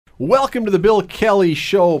Welcome to the Bill Kelly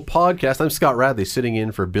Show podcast. I'm Scott Radley, sitting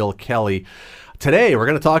in for Bill Kelly. Today, we're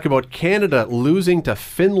going to talk about Canada losing to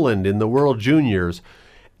Finland in the World Juniors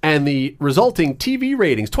and the resulting TV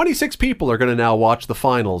ratings. 26 people are going to now watch the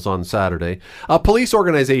finals on Saturday. Police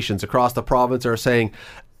organizations across the province are saying,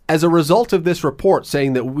 as a result of this report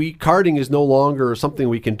saying that karting is no longer something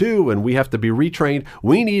we can do and we have to be retrained,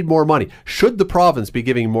 we need more money. Should the province be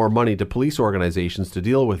giving more money to police organizations to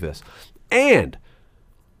deal with this? And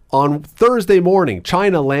on Thursday morning,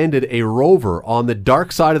 China landed a rover on the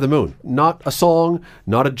dark side of the moon. Not a song,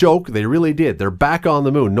 not a joke. They really did. They're back on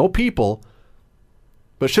the moon. No people.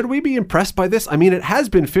 But should we be impressed by this? I mean, it has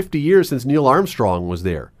been 50 years since Neil Armstrong was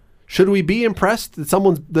there. Should we be impressed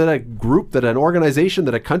that a group, that an organization,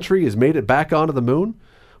 that a country has made it back onto the moon?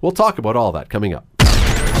 We'll talk about all that coming up.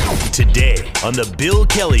 Today on the Bill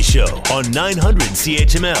Kelly Show on 900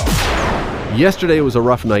 CHML. Yesterday was a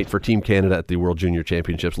rough night for Team Canada at the World Junior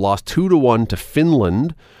Championships. Lost 2-1 to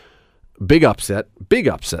Finland. Big upset,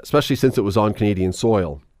 especially since it was on Canadian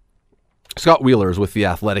soil. Scott Wheeler is with The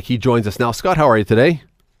Athletic. He joins us now. Scott, how are you today?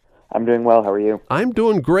 I'm doing well. How are you? I'm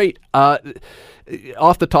doing great. Off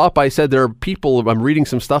the top, I said there are people, I'm reading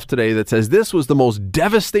some stuff today that says this was the most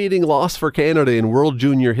devastating loss for Canada in World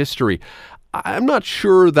Junior history. I'm not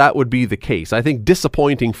sure that would be the case. I think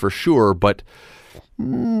disappointing for sure, but I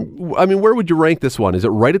mean, where would you rank this one? Is it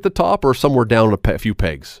right at the top or somewhere down a few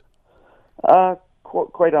pegs?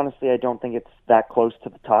 Quite honestly, I don't think it's that close to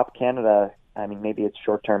the top. Canada, I mean, maybe it's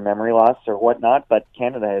short-term memory loss or whatnot, but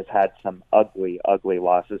Canada has had some ugly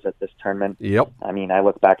losses at this tournament. Yep. I mean, I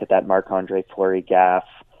look back at that Marc-Andre Fleury gaffe.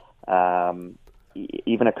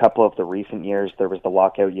 Even a couple of the recent years, there was the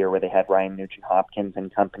lockout year where they had Ryan Nugent-Hopkins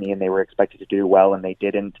and company, and they were expected to do well, and they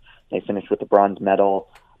didn't. They finished with the bronze medal.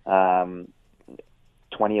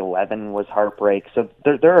 2011 was heartbreak. So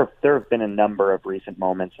there have been a number of recent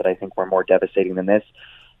moments that I think were more devastating than this.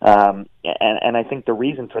 And I think the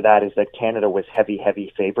reason for that is that Canada was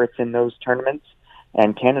heavy favorites in those tournaments,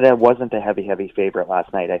 and Canada wasn't a heavy favorite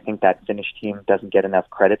last night. I think that Finnish team doesn't get enough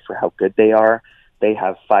credit for how good they are. They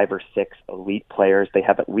have 5 or 6 elite players. They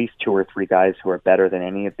have at least 2 or 3 guys who are better than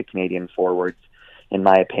any of the Canadian forwards, in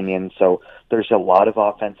my opinion. So there's a lot of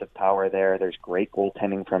offensive power there. There's great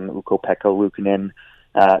goaltending from Ukko-Pekka Luukkonen.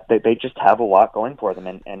 They just have a lot going for them.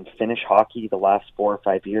 And Finnish hockey, the last 4 or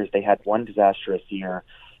 5 years, they had one disastrous year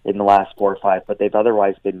in the last 4 or 5, but they've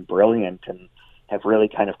otherwise been brilliant and have really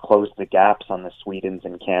kind of closed the gaps on the Swedens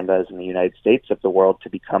and Canadas and the United States of the world to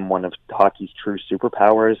become one of hockey's true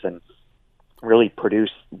superpowers and really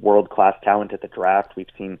produce world-class talent at the draft. We've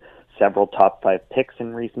seen several top 5 picks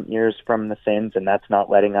in recent years from the Finns, and that's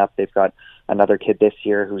not letting up. They've got another kid this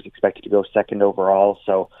year who's expected to go 2nd overall.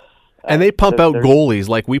 So, and they pump out goalies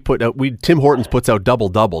like Tim Hortons puts out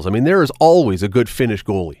double-doubles. I mean, there is always a good Finnish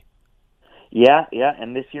goalie. Yeah,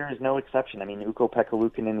 and this year is no exception. I mean, Ukko-Pekka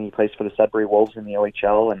Luukkonen, he plays for the Sudbury Wolves in the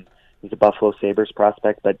OHL, and he's a Buffalo Sabres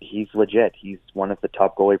prospect, but he's legit. He's one of the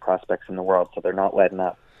top goalie prospects in the world, so they're not letting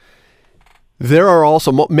up. There are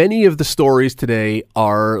also many of the stories today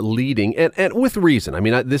are leading, and with reason. I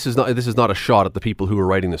mean, this is not a shot at the people who are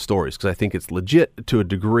writing the stories, because I think it's legit to a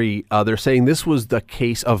degree. They're saying this was the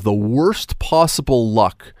case of the worst possible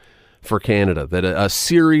luck for Canada, that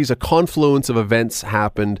a confluence of events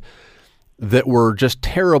happened that were just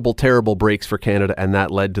terrible breaks for Canada, and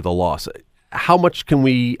that led to the loss. How much can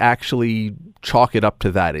we actually chalk it up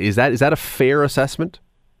to that? Is that a fair assessment?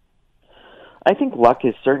 I think luck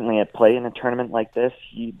is certainly at play in a tournament like this.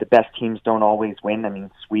 The best teams don't always win. I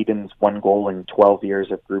mean, Sweden's 1 goal in 12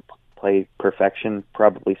 years of group play perfection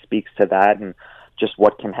probably speaks to that, and just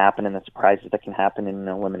what can happen and the surprises that can happen in an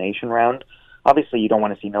elimination round. Obviously, you don't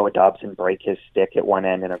want to see Noah Dobson break his stick at one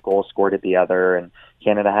end and a goal scored at the other, and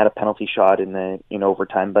Canada had a penalty shot in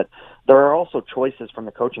overtime. But there are also choices from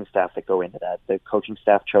the coaching staff that go into that. The coaching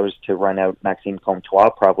staff chose to run out Maxime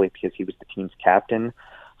Comtois, probably because he was the team's captain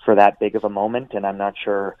for that big of a moment, and I'm not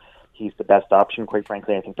sure he's the best option. Quite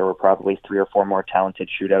frankly, I think there were probably 3 or 4 more talented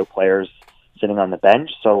shootout players sitting on the bench.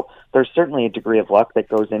 So there's certainly a degree of luck that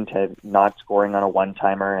goes into not scoring on a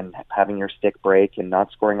one-timer and having your stick break and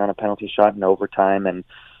not scoring on a penalty shot in overtime, and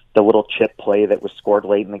the little chip play that was scored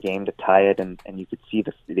late in the game to tie it, and you could see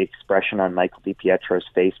the expression on Michael DiPietro's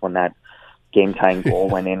face when that game-tying goal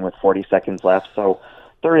went in with 40 seconds left. So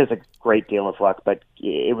there is a great deal of luck, but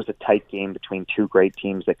it was a tight game between 2 great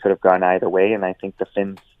teams that could have gone either way, and I think the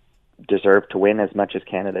Finns deserved to win as much as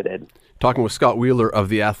Canada did. Talking with Scott Wheeler of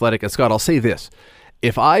The Athletic. And Scott, I'll say this.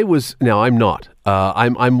 If I was, now I'm not,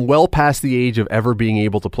 I'm well past the age of ever being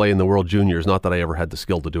able to play in the World Juniors, not that I ever had the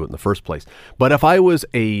skill to do it in the first place. But if I was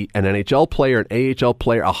an NHL player, an AHL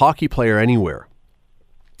player, a hockey player anywhere,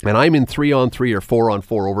 and I'm in 3-on-3 or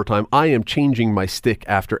 4-on-4 overtime, I am changing my stick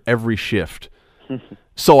after every shift.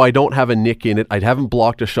 So I don't have a nick in it. I haven't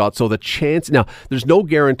blocked a shot. So the chance, now there's no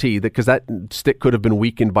guarantee that, because that stick could have been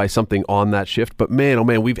weakened by something on that shift. But man, oh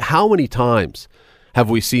man, how many times have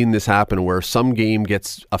we seen this happen where some game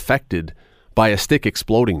gets affected by a stick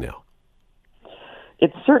exploding now?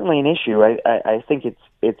 It's certainly an issue. I think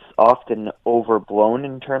it's often overblown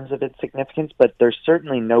in terms of its significance, but there's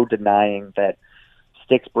certainly no denying that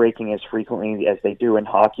sticks breaking as frequently as they do in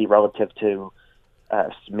hockey relative to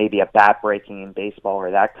maybe a bat breaking in baseball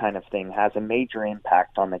or that kind of thing has a major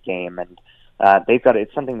impact on the game. And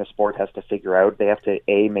it's something the sport has to figure out. They have to,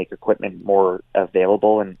 make equipment more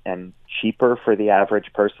available and cheaper for the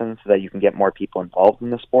average person so that you can get more people involved in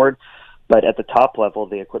the sport. But at the top level,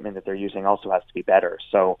 the equipment that they're using also has to be better.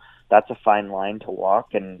 So that's a fine line to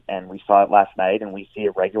walk, and we saw it last night, and we see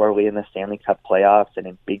it regularly in the Stanley Cup playoffs and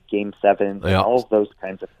in big Game 7s and all of those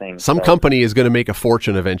kinds of things. Some company is going to make a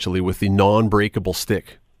fortune eventually with the non-breakable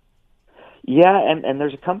stick. Yeah, and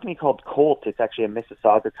there's a company called Colt. It's actually a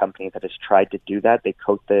Mississauga company that has tried to do that. They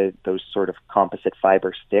coat those sort of composite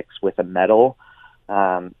fiber sticks with a metal,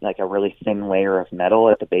 like a really thin layer of metal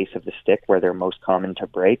at the base of the stick where they're most common to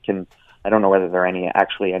break. And I don't know whether they're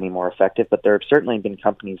any more effective, but there have certainly been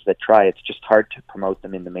companies that try. It's just hard to promote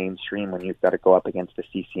them in the mainstream when you've got to go up against the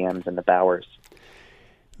CCMs and the Bauers.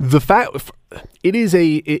 The fact it is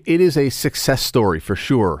a success story for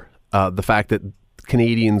sure. The fact that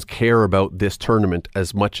Canadians care about this tournament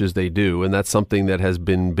as much as they do, and that's something that has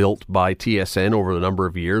been built by TSN over a number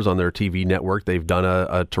of years on their TV network. They've done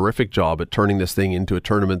a terrific job at turning this thing into a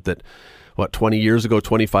tournament that, 20 years ago,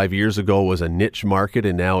 25 years ago was a niche market,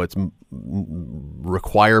 and now it's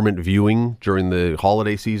requirement viewing during the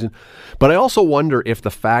holiday season. But I also wonder if the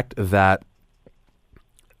fact that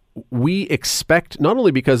we expect, not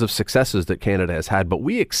only because of successes that Canada has had, but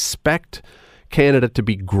we expect Canada to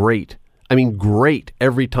be great. I mean, great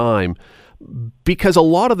every time, because a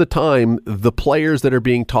lot of the time, the players that are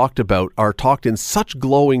being talked about are talked in such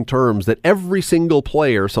glowing terms that every single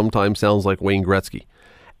player sometimes sounds like Wayne Gretzky.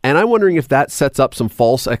 And I'm wondering if that sets up some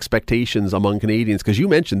false expectations among Canadians, because you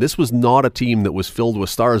mentioned this was not a team that was filled with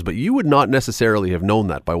stars, but you would not necessarily have known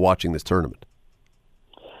that by watching this tournament.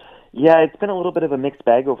 Yeah, it's been a little bit of a mixed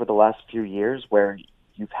bag over the last few years where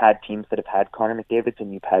you've had teams that have had Connor McDavid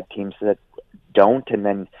and you've had teams that don't, and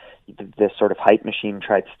then this sort of hype machine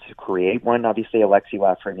tries to create one. Obviously, Alexis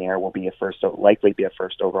Lafreniere will likely be a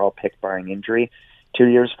first overall pick barring injury 2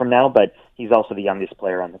 years from now, but he's also the youngest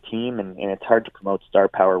player on the team, and it's hard to promote star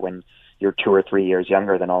power when you're 2 or 3 years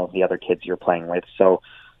younger than all of the other kids you're playing with. So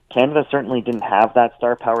Canada certainly didn't have that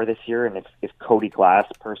star power this year, and if Cody Glass,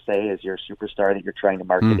 per se, is your superstar that you're trying to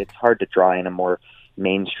market, it's hard to draw in a more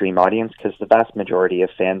mainstream audience because the vast majority of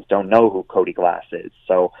fans don't know who Cody Glass is.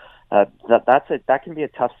 So that can be a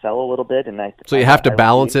tough sell a little bit. So you have to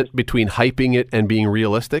balance it between hyping it and being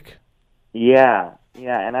realistic? Yeah,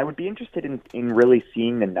 and I would be interested in really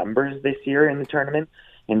seeing the numbers this year in the tournament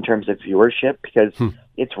in terms of viewership, because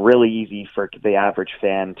it's really easy for the average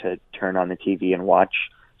fan to turn on the TV and watch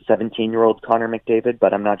 17-year-old Connor McDavid,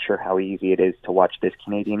 but I'm not sure how easy it is to watch this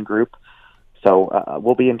Canadian group. So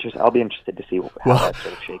I'll be interested to see how that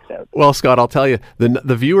sort of shakes out. Well, Scott, I'll tell you, the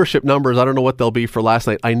viewership numbers, I don't know what they'll be for last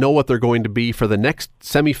night. I know what they're going to be for the next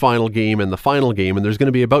semifinal game and the final game, and there's going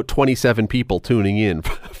to be about 27 people tuning in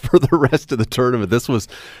for the rest of the tournament. This was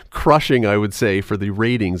crushing, I would say, for the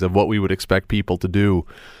ratings of what we would expect people to do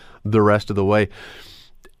the rest of the way.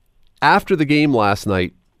 After the game last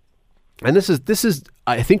night, and this is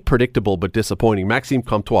I think predictable but disappointing, Maxime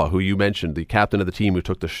Comtois, who you mentioned, the captain of the team who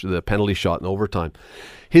took the penalty shot in overtime,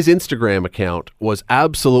 his Instagram account was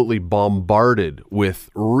absolutely bombarded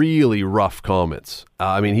with really rough comments.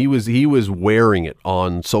 I mean, he was wearing it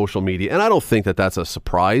on social media, and I don't think that that's a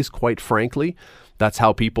surprise, quite frankly. That's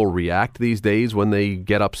how people react these days when they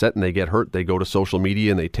get upset and they get hurt. They go to social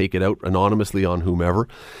media and they take it out anonymously on whomever.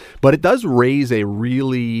 But it does raise a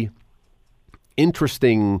really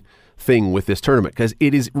interesting thing with this tournament, because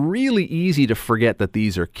it is really easy to forget that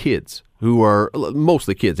these are kids who are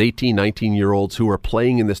mostly kids, 18, 19-year-olds who are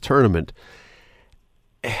playing in this tournament.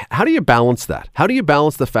 How do you balance that? How do you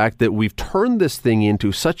balance the fact that we've turned this thing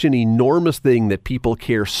into such an enormous thing that people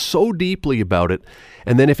care so deeply about it,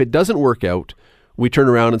 and then if it doesn't work out, we turn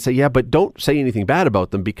around and say, yeah, but don't say anything bad about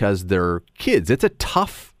them because they're kids. It's a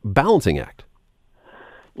tough balancing act.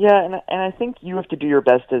 Yeah, and I think you have to do your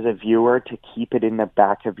best as a viewer to keep it in the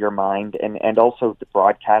back of your mind, and also the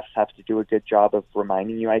broadcasts have to do a good job of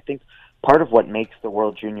reminding you. I think part of what makes the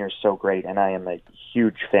World Juniors so great, and I am a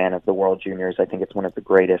huge fan of the World Juniors, I think it's one of the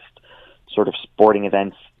greatest sort of sporting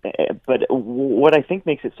events But what I think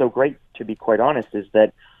makes it so great, to be quite honest, is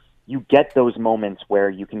that you get those moments where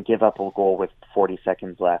you can give up a goal with 40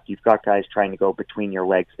 seconds left. You've got guys trying to go between your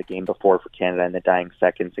legs the game before for Canada in the dying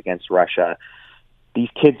seconds against Russia. These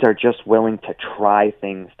kids are just willing to try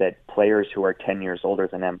things that players who are 10 years older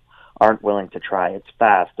than them aren't willing to try. It's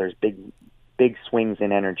fast. There's big swings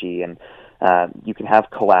in energy, and you can have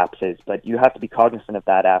collapses, but you have to be cognizant of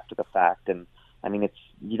that after the fact. And I mean,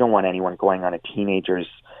 you don't want anyone going on a teenager's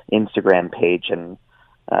Instagram page and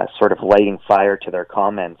sort of lighting fire to their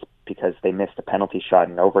comments because they missed a penalty shot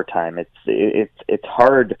in overtime. It's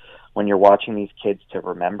hard when you're watching these kids to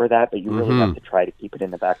remember that, but you really have to try to keep it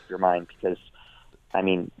in the back of your mind because, I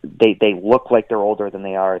mean, they look like they're older than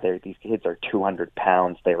they are. These kids are 200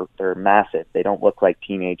 pounds. They're massive. They don't look like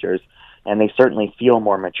teenagers, and they certainly feel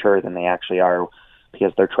more mature than they actually are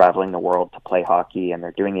because they're traveling the world to play hockey and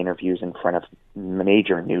they're doing interviews in front of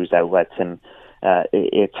major news outlets. And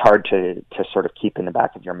it's hard to sort of keep in the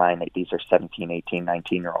back of your mind that these are 17, 18,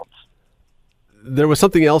 19-year-olds. There was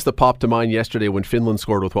something else that popped to mind yesterday when Finland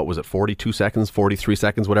scored with, 42 seconds, 43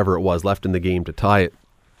 seconds, whatever it was, left in the game to tie it.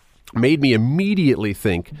 Made me immediately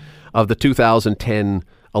think of the 2010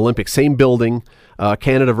 Olympics. Same building,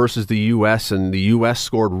 Canada versus the U.S., and the U.S.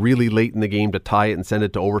 scored really late in the game to tie it and send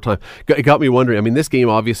it to overtime. It got me wondering, I mean, this game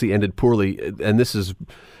obviously ended poorly, and this is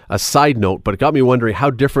a side note, but it got me wondering how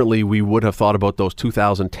differently we would have thought about those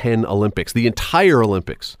 2010 Olympics, the entire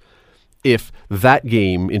Olympics, if that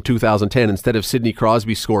game in 2010, instead of Sidney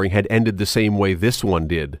Crosby scoring, had ended the same way this one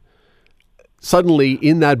did. Suddenly,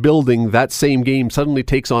 in that building, that same game suddenly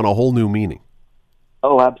takes on a whole new meaning.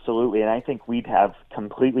 Oh, absolutely. And I think we'd have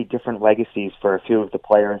completely different legacies for a few of the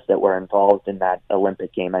players that were involved in that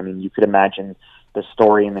Olympic game. I mean, you could imagine the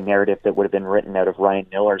story and the narrative that would have been written out of Ryan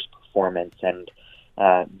Miller's performance and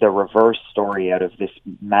the reverse story out of this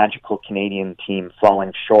magical Canadian team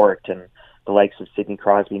falling short and the likes of Sidney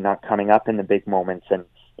Crosby not coming up in the big moments. And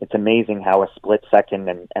it's amazing how a split second,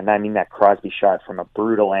 and I mean that Crosby shot from a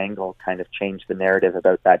brutal angle kind of changed the narrative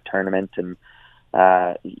about that tournament. And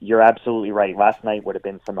you're absolutely right. Last night would have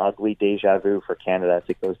been some ugly deja vu for Canada if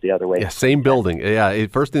it goes the other way. Yeah, same building. Yeah,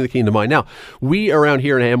 first thing that came to mind. Now, we around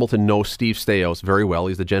here in Hamilton know Steve Staios very well.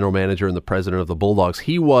 He's the general manager and the president of the Bulldogs.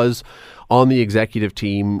 He was on the executive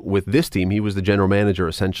team with this team. He was the general manager,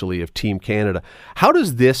 essentially, of Team Canada. How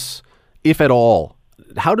does this, if at all,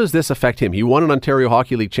 how does this affect him? He won an Ontario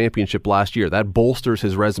Hockey League championship last year. That bolsters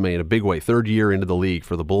his resume in a big way. Third year into the league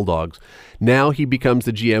for the Bulldogs. Now he becomes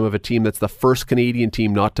the GM of a team that's the first Canadian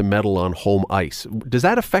team not to medal on home ice. Does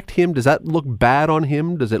that affect him? Does that look bad on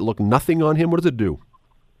him? Does it look nothing on him? What does it do?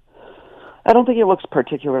 I don't think it looks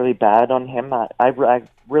particularly bad on him. I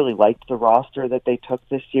really liked the roster that they took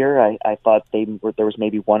this year. I thought there was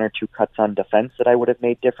maybe one or two cuts on defense that I would have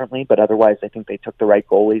made differently, but otherwise I think they took the right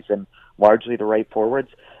goalies and largely the right forwards.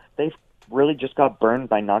 They've really just got burned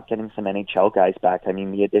by not getting some NHL guys back. I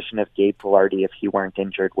mean, the addition of Gabe Velarde, if he weren't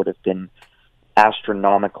injured, would have been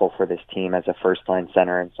astronomical for this team as a first-line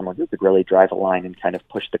center and someone who could really drive a line and kind of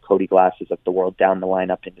push the Cody Glasses of the world down the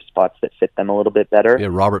lineup into spots that fit them a little bit better. Yeah,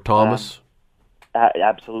 Robert Thomas.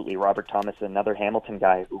 Absolutely. Robert Thomas, another Hamilton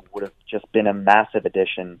guy who would have just been a massive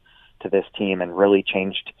addition to this team and really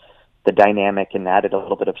changed the dynamic and added a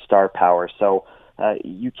little bit of star power. So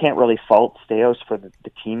you can't really fault Staios for the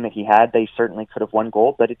team that he had. They certainly could have won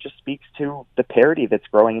gold, but it just speaks to the parity that's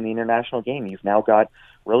growing in the international game. You've now got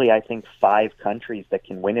really, I think, 5 countries that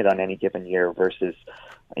can win it on any given year versus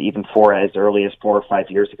even as early as 4 or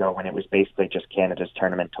 5 years ago when it was basically just Canada's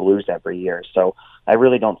tournament to lose every year. So I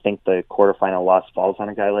really don't think the quarterfinal loss falls on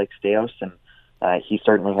a guy like Staios, and he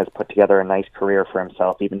certainly has put together a nice career for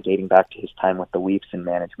himself, even dating back to his time with the Leafs in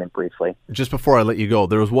management briefly. Just before I let you go,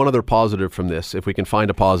 there was one other positive from this, if we can find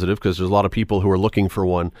a positive, because there's a lot of people who are looking for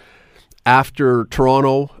one. After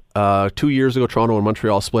Toronto, 2 years ago, Toronto and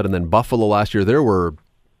Montreal split, and then Buffalo last year, there were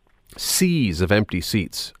seas of empty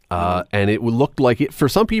seats. And it looked like it for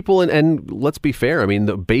some people, and let's be fair, I mean,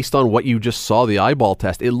 based on what you just saw, the eyeball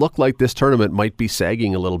test, it looked like this tournament might be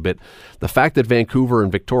sagging a little bit. The fact that Vancouver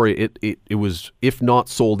and Victoria, it was, if not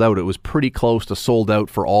sold out, it was pretty close to sold out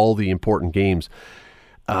for all the important games,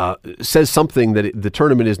 says something that the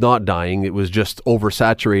tournament is not dying. It was just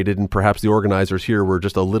oversaturated, and perhaps the organizers here were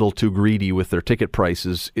just a little too greedy with their ticket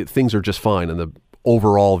prices. Things are just fine in the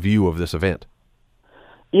overall view of this event.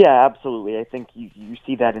 Yeah, absolutely. I think you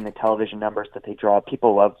see that in the television numbers that they draw.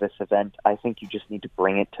 People love this event. I think you just need to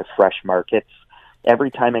bring it to fresh markets. Every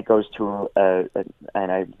time it goes to and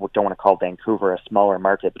I don't want to call Vancouver a smaller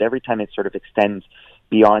market, but every time it sort of extends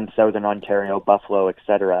beyond Southern Ontario, Buffalo,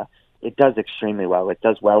 etc., it does extremely well. It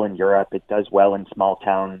does well in Europe. It does well in small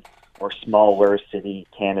town or smaller city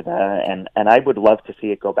Canada, and I would love to see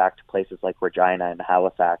it go back to places like Regina and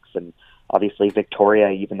Halifax, and obviously Victoria.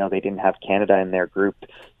 Even though they didn't have Canada in their group,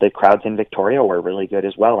 the crowds in Victoria were really good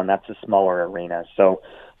as well, and that's a smaller arena. So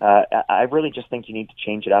I really just think you need to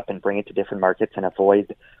change it up and bring it to different markets and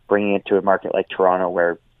avoid bringing it to a market like Toronto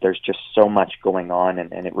where there's just so much going on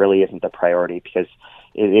and it really isn't the priority, because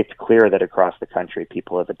it's clear that across the country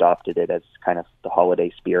people have adopted it as kind of the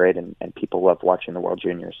holiday spirit, and people love watching the World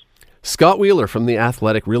Juniors. Scott Wheeler from The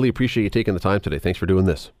Athletic, really appreciate you taking the time today. Thanks for doing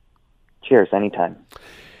this. Cheers, anytime.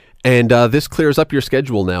 And this clears up your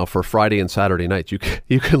schedule now for Friday and Saturday nights. You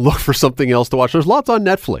can look for something else to watch. There's lots on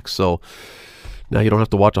Netflix, so now you don't have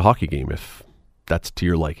to watch a hockey game if that's to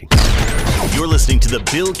your liking. You're listening to the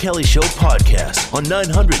Bill Kelly Show podcast on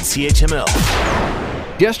 900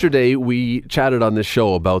 CHML. Yesterday, we chatted on this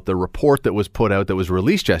show about the report that was put out, that was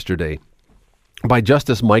released yesterday by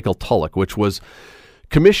Justice Michael Tulloch, which was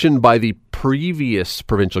commissioned by the previous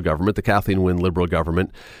provincial government, the Kathleen Wynne Liberal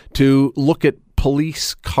government, to look at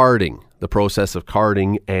police carding, the process of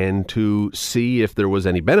carding, and to see if there was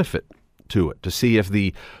any benefit to it, to see if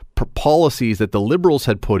the policies that the Liberals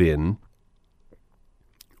had put in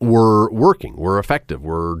were working, were effective,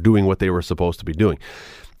 were doing what they were supposed to be doing.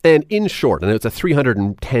 And in short, and it's a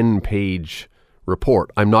 310-page report.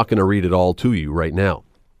 I'm not going to read it all to you right now.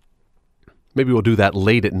 Maybe we'll do that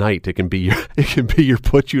late at night. It can be your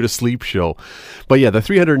put you to sleep show. But yeah, the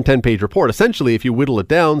 310-page report, essentially, if you whittle it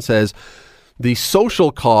down, says the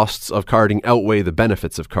social costs of carding outweigh the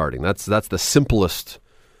benefits of carding. That's the simplest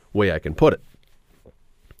way I can put it.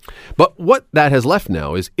 But what that has left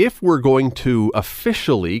now is, if we're going to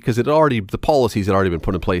officially, because the policies had already been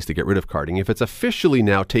put in place to get rid of carding, if it's officially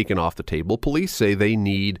now taken off the table, police say they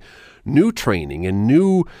need new training and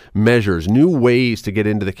new measures, new ways to get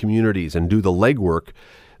into the communities and do the legwork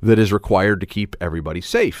that is required to keep everybody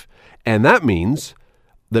safe. And that means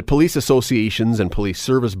that police associations and police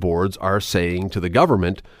service boards are saying to the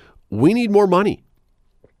government, we need more money.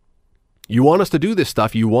 You want us to do this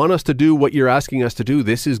stuff. You want us to do what you're asking us to do.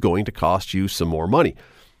 This is going to cost you some more money.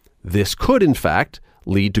 This could, in fact,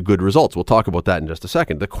 lead to good results. We'll talk about that in just a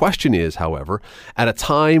second. The question is, however, at a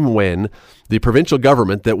time when the provincial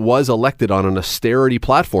government that was elected on an austerity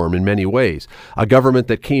platform in many ways, a government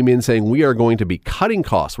that came in saying we are going to be cutting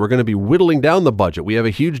costs, we're going to be whittling down the budget, we have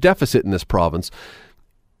a huge deficit in this province,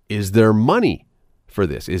 is there money for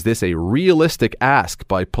this? Is this a realistic ask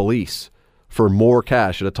by police for more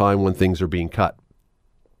cash at a time when things are being cut?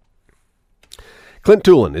 Clint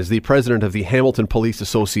Twolan is the president of the Hamilton Police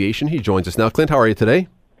Association. He joins us now. Clint, how are you today?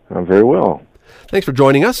 I'm very well. Thanks for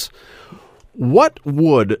joining us.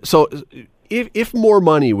 If more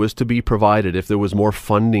money was to be provided, if there was more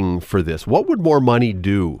funding for this, what would more money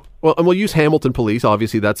do? Well, and we'll use Hamilton Police.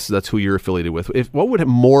 Obviously, that's who you're affiliated with. What would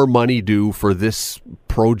more money do for this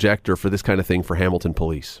project or for this kind of thing for Hamilton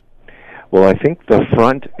Police? Well, I think the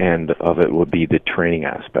front end of it would be the training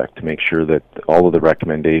aspect, to make sure that all of the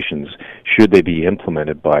recommendations, should they be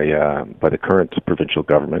implemented by the current provincial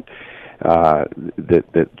government,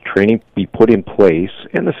 that training be put in place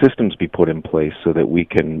and the systems be put in place so that we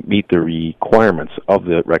can meet the requirements of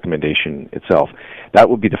the recommendation itself. That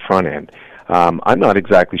would be the front end. I'm not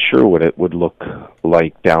exactly sure what it would look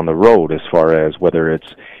like down the road, as far as whether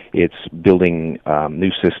it's building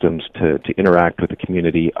new systems to interact with the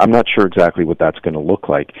community. I'm not sure exactly what that's going to look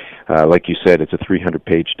like. Like you said, it's a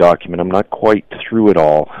 300-page document. I'm not quite through it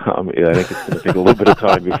all. I think it's going to take a little bit of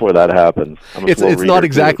time before that happens. It's not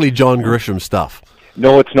exactly John Grisham stuff.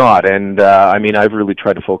 No, it's not. And I've really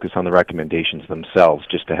tried to focus on the recommendations themselves,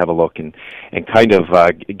 just to have a look and kind of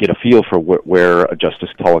get a feel for where Justice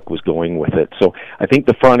Tulloch was going with it. So I think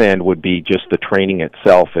the front end would be just the training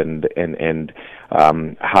itself and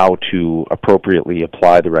how to appropriately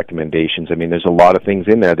apply the recommendations. I mean, there's a lot of things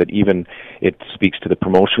in there that even it speaks to the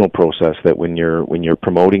promotional process, that when you're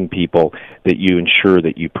promoting people, that you ensure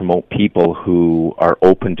that you promote people who are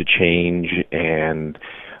open to change and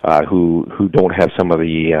who don't have some of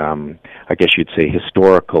the, I guess you'd say,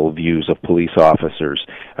 historical views of police officers.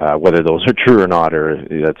 Whether those are true or not,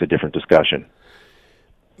 that's a different discussion.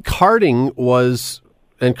 Carding was,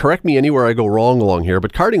 and correct me anywhere I go wrong along here,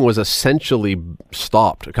 but carding was essentially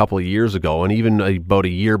stopped a couple of years ago, and even about a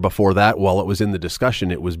year before that, while it was in the discussion,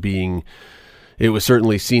 it was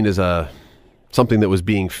certainly seen as something that was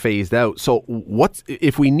being phased out. So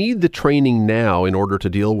if we need the training now in order to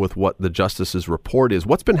deal with what the Justice's report is,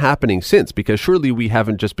 what's been happening since? Because surely we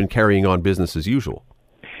haven't just been carrying on business as usual.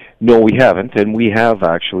 No, we haven't, and we have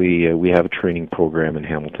actually we have a training program in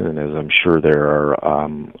Hamilton, and as I'm sure there are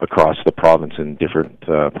across the province in different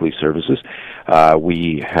police services.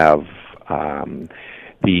 We have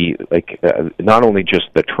not only just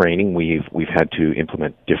the training, we've had to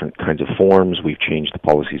implement different kinds of forms. We've changed the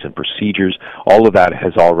policies and procedures. All of that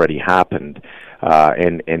has already happened.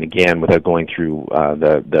 And again, without going through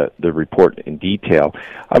the report in detail,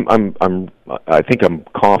 I think I'm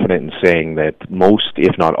confident in saying that most,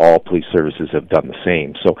 if not all, police services have done the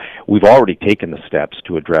same. So we've already taken the steps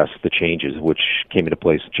to address the changes, which came into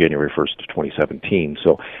place January 1st of 2017.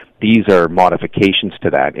 So these are modifications to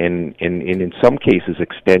that, and in some cases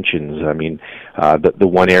extensions. I mean, the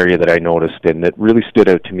one area that I noticed and that really stood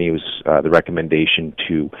out to me was the recommendation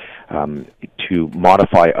to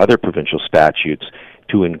modify other provincial statutes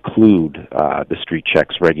to include the street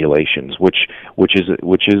checks regulations, which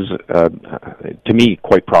is to me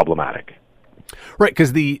quite problematic. Right,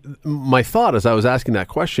 because my thought as I was asking that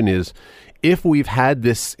question is, if we've had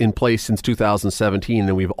this in place since 2017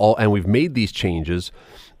 and we've made these changes,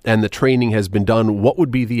 and the training has been done, what would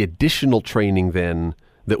be the additional training then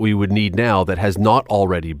that we would need now that has not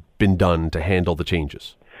already been done to handle the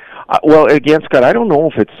changes? Well, again, Scott, I don't know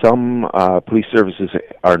if it's some police services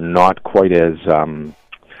are not quite as,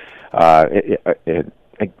 I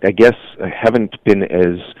guess, haven't been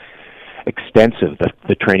as extensive,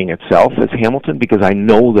 the training itself, as Hamilton, because I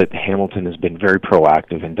know that Hamilton has been very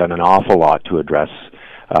proactive and done an awful lot to address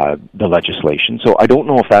the legislation. So I don't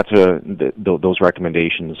know if that's those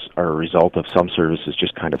recommendations are a result of some services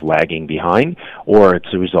just kind of lagging behind, or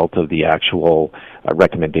it's a result of the actual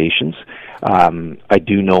recommendations. I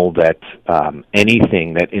do know that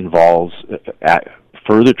anything that involves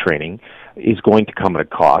further training is going to come at a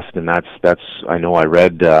cost, and that's. I know I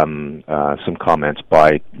read some comments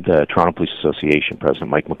by the Toronto Police Association President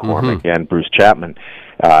Mike McCormick and Bruce Chapman.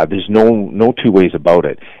 There's no two ways about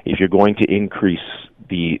it. If you're going to increase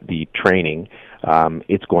the training,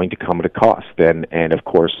 it's going to come at a cost. And of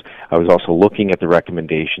course, I was also looking at the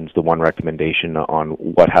recommendations. The one recommendation on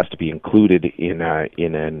what has to be included they're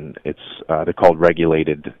called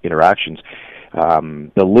regulated interactions.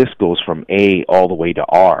 The list goes from A all the way to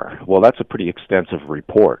R. Well, that's a pretty extensive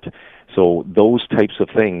report. So those types of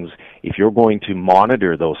things, if you're going to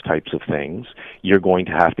monitor those types of things, you're going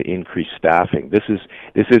to have to increase staffing. This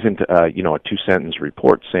isn't a two-sentence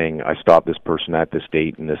report saying I stopped this person at this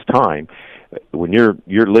date and this time. When you're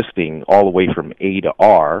listing all the way from A to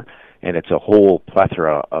R, and it's a whole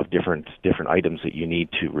plethora of different items that you need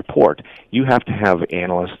to report, you have to have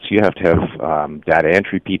analysts, you have to have data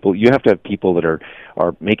entry people, you have to have people that are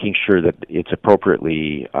making sure that it's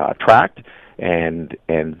appropriately tracked, and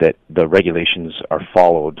that the regulations are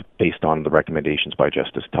followed based on the recommendations by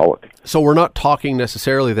Justice Tulloch. So we're not talking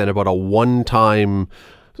necessarily then about a one-time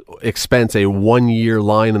expense, a one-year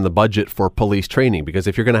line in the budget for police training, because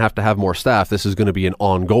if you're going to have more staff, this is going to be an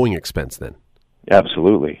ongoing expense then.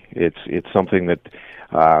 Absolutely. It's something that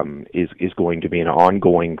is going to be an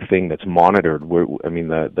ongoing thing that's monitored.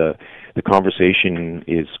 The conversation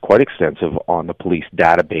is quite extensive on the police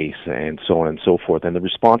database and so on and so forth, and the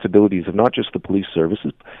responsibilities of not just the police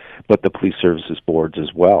services, but the police services boards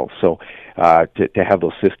as well. So to have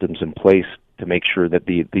those systems in place to make sure that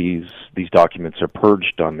these documents are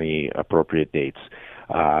purged on the appropriate dates,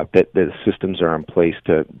 that the systems are in place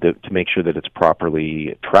to make sure that it's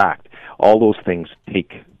properly tracked. All those things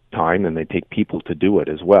take time, and they take people to do it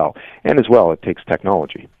as well. And as well, it takes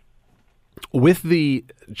technology. With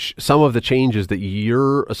some of the changes that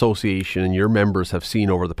your association and your members have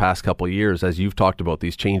seen over the past couple of years, as you've talked about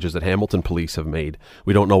these changes that Hamilton Police have made,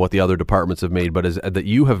 we don't know what the other departments have made, but that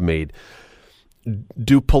you have made,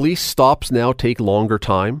 do police stops now take longer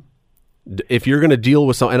time? If you're going to deal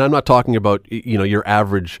with and I'm not talking about your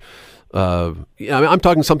average. I'm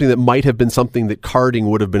talking something that might have been something that carding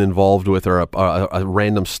would have been involved with, or a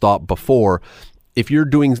random stop before. If you're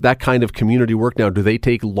doing that kind of community work now, do they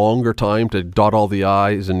take longer time to dot all the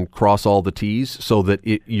I's and cross all the T's so that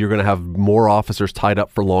you're going to have more officers tied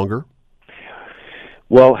up for longer?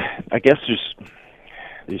 Well, I guess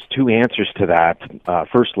there's two answers to that.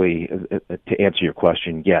 Firstly, to answer your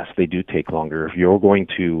question, yes, they do take longer. If you're going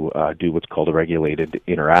to do what's called a regulated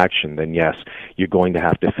interaction, then yes, you're going to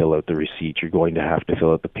have to fill out the receipt. You're going to have to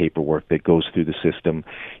fill out the paperwork that goes through the system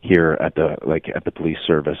here at the police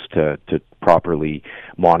service to properly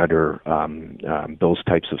monitor those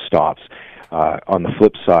types of stops. On the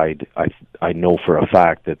flip side, I know for a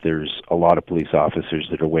fact that there's a lot of police officers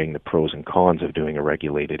that are weighing the pros and cons of doing a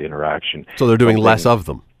regulated interaction. So they're doing less of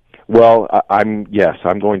them. Well, I'm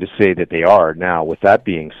going to say that they are. Now, with that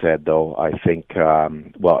being said, though, I think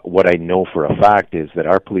what I know for a fact is that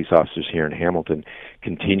our police officers here in Hamilton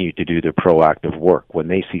continue to do their proactive work when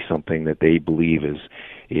they see something that they believe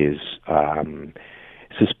is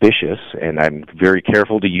suspicious, and I'm very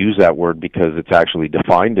careful to use that word because it's actually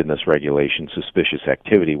defined in this regulation, suspicious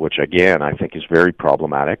activity, which again I think is very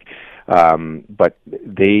problematic. But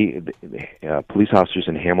police officers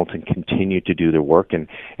in Hamilton continue to do their work,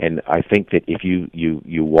 and I think that if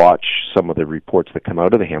you watch some of the reports that come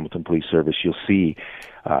out of the Hamilton Police Service, you'll see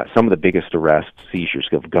some of the biggest arrests, seizures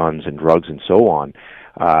of guns and drugs and so on.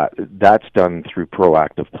 That's done through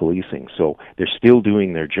proactive policing. So they're still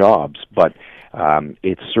doing their jobs, but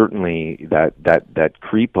it's certainly that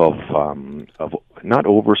creep of not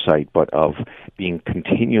oversight, but of being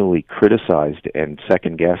continually criticized and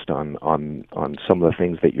second guessed on some of the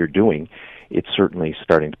things that you're doing. It's certainly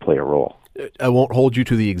starting to play a role. I won't hold you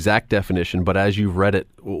to the exact definition, but as you've read it,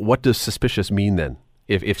 what does suspicious mean then?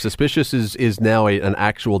 If suspicious is now an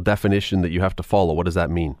actual definition that you have to follow, what does that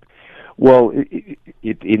mean? Well,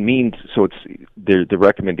 it means, so it's the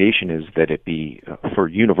recommendation is that it be, for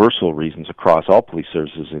universal reasons across all police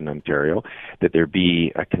services in Ontario, that there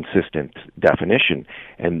be a consistent definition.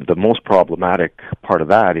 And the most problematic part of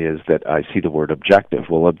that is that I see the word objective.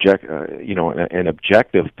 Well, an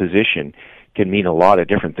objective position can mean a lot of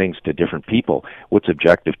different things to different people. What's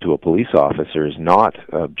objective to a police officer is not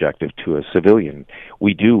objective to a civilian.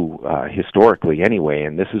 We do, historically anyway,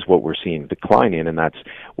 and this is what we're seeing decline in, and that's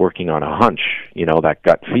working on a hunch, that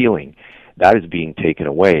gut feeling. That is being taken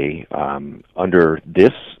away under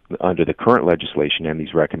the current legislation and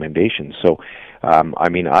these recommendations. So,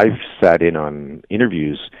 I've sat in on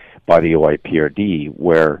interviews by the OIPRD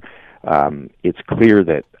where it's clear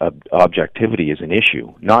that objectivity is an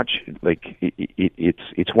issue. Not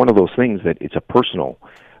it's one of those things that it's a personal.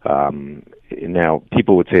 Now,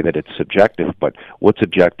 people would say that it's subjective, but what's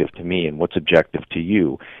objective to me and what's objective to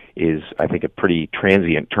you is, I think, a pretty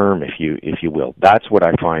transient term, if you will. That's what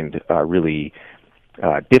I find really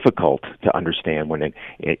difficult to understand when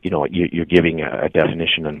you're giving a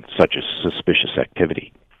definition on such a suspicious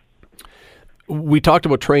activity. We talked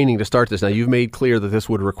about training to start this. Now, you've made clear that this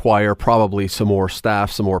would require probably some more staff,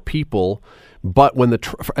 some more people. But when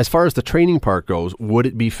as far as the training part goes, would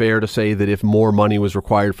it be fair to say that if more money was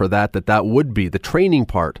required for that would be, the training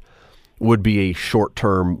part would be a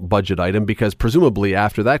short-term budget item? Because presumably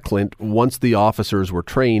after that, Clint, once the officers were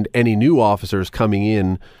trained, any new officers coming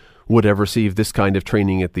in would have received this kind of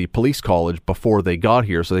training at the police college before they got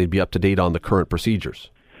here, so they'd be up to date on the current procedures.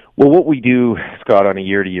 Well, what we do, Scott, on a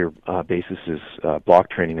year-to-year basis is block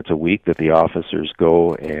training. It's a week that the officers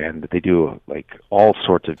go, and they do all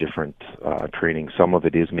sorts of different training. Some of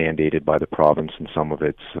it is mandated by the province, and some of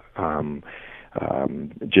it's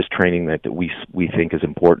just training that we think is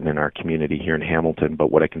important in our community here in Hamilton.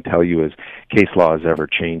 But what I can tell you is case law is ever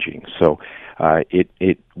changing. So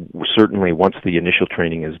it certainly, once the initial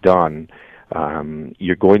training is done,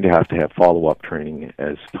 you're going to have follow-up training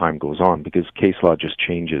as time goes on, because case law just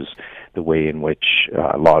changes the way in which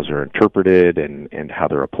laws are interpreted and how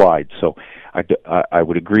they're applied. So I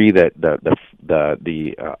would agree that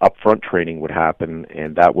the upfront training would happen,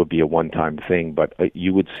 and that would be a one-time thing. But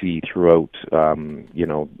you would see throughout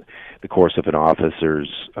the course of an officer's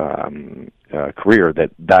career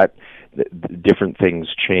that different things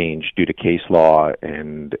change due to case law,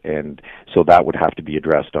 and so that would have to be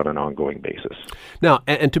addressed on an ongoing basis. Now,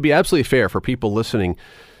 and to be absolutely fair for people listening,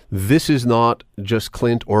 this is not just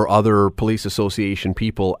Clint or other police association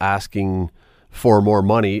people asking for more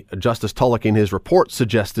money. Justice Tulloch in his report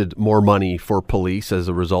suggested more money for police as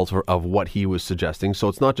a result of what he was suggesting. So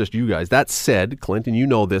it's not just you guys. That said, Clint, and you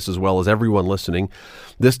know this as well as everyone listening,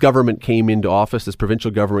 this government came into office, this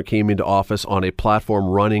provincial government came into office on a platform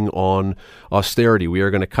running on austerity. We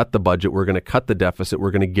are going to cut the budget. We're going to cut the deficit.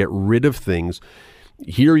 We're going to get rid of things.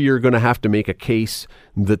 Here you're going to have to make a case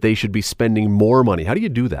that they should be spending more money. How do you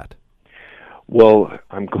do that? Well,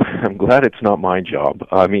 I'm glad it's not my job.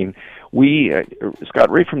 I mean, Scott,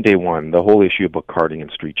 right from day one, the whole issue about carding and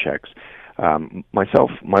street checks,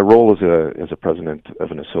 my role as a president of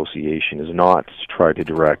an association is not to try to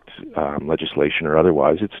direct legislation or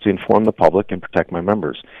otherwise. It's to inform the public and protect my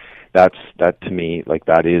members. That to me,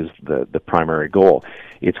 that is the primary goal.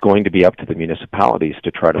 It's going to be up to the municipalities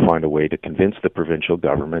to try to find a way to convince the provincial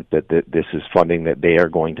government that this is funding that they are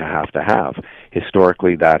going to have.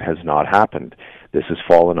 Historically, that has not happened. This has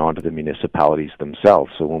fallen onto the municipalities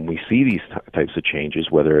themselves. So when we see these types of changes,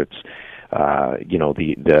 whether it's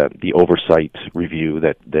the oversight review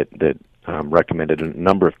that recommended a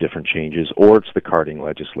number of different changes, or it's the carding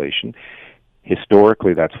legislation,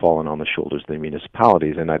 historically that's fallen on the shoulders of the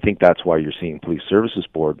municipalities, and I think that's why you're seeing Police Services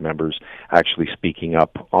Board members actually speaking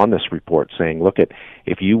up on this report, saying, look,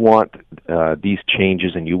 if you want these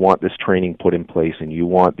changes and you want this training put in place and you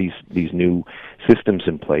want these new systems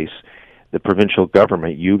in place, the provincial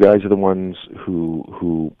government, you guys are the ones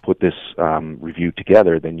who put this review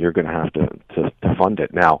together, then you're going to have to fund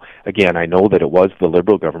it. Now, again, I know that it was the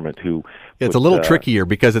Liberal government who... It's a little trickier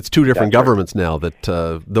because it's two different governments now. That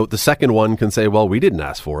the second one can say, well, we didn't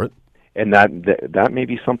ask for it. And that may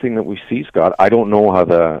be something that we see, Scott. I don't know how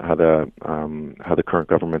the current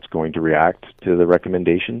government's going to react to the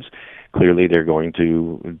recommendations. Clearly, they're going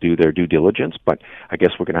to do their due diligence, but I guess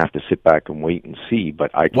we're going to have to sit back and wait and see.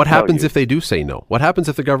 But what happens if they do say no? What happens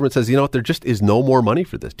if the government says, there just is no more money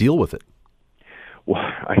for this? Deal with it. Well,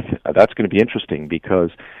 that's going to be interesting because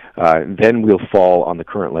then we'll fall on the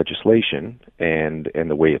current legislation and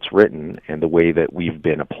the way it's written and the way that we've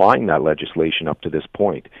been applying that legislation up to this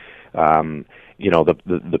point.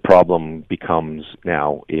 The problem becomes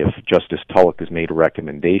now if Justice Tulloch has made a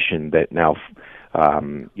recommendation that now,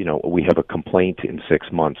 we have a complaint in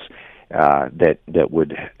 6 months that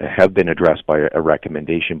would have been addressed by a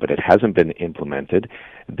recommendation, but it hasn't been implemented,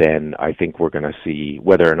 then I think we're going to see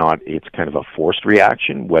whether or not it's kind of a forced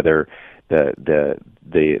reaction, whether the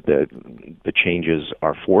changes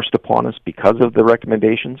are forced upon us because of the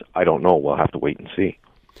recommendations. I don't know. We'll have to wait and see.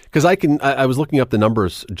 Because I was looking up the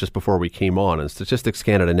numbers just before we came on, and Statistics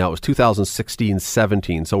Canada now, it was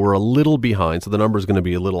 2016-17, so we're a little behind, so the number is going to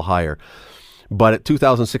be a little higher. But at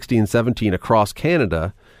 2016-17 across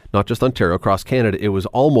Canada, not just Ontario, across Canada, it was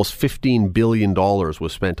almost $15 billion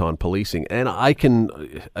was spent on policing. And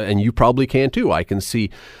and you probably can too, I can see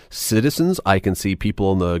citizens, I can see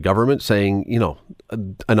people in the government saying,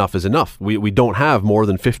 enough is enough. We don't have more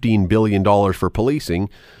than $15 billion for policing.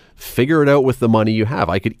 Figure it out with the money you have.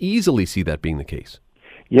 I could easily see that being the case.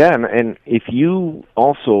 Yeah, and if you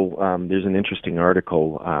also, there's an interesting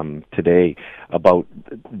article today about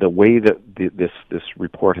the way that this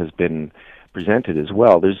report has been presented as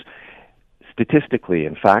well. There's statistically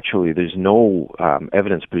and factually, there's no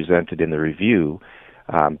evidence presented in the review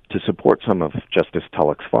to support some of Justice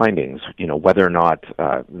Tulloch's findings. Whether or not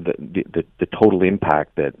the total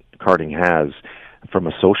impact that carding has from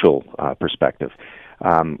a social perspective.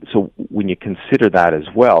 So when you consider that as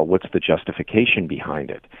well, what's the justification behind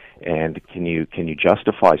it? And can you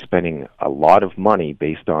justify spending a lot of money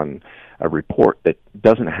based on a report that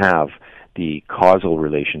doesn't have the causal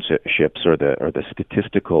relationships or the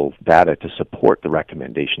statistical data to support the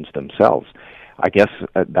recommendations themselves? I guess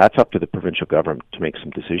that's up to the provincial government to make some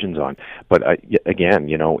decisions on. But again,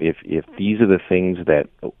 if these are the things that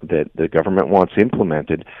the government wants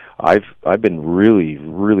implemented, I've been really,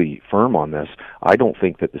 really firm on this. I don't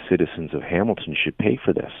think that the citizens of Hamilton should pay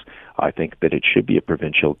for this. I think that it should be a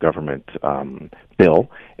provincial government bill,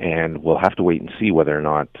 and we'll have to wait and see whether or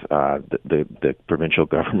not the provincial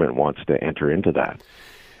government wants to enter into that.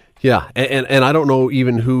 Yeah, and I don't know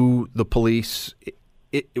even who the police,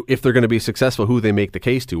 if they're going to be successful, who they make the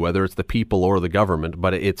case to, whether it's the people or the government.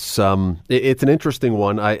 But it's an interesting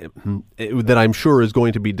one that I'm sure is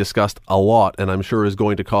going to be discussed a lot, and I'm sure is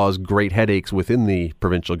going to cause great headaches within the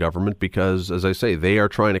provincial government because, as I say, they are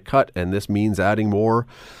trying to cut, and this means adding more.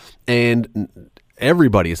 And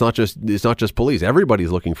everybody, it's not just police.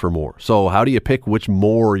 Everybody's looking for more. So how do you pick which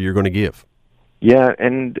more you're going to give? Yeah,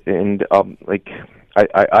 and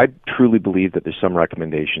I truly believe that there's some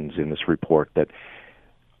recommendations in this report that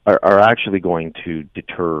are actually going to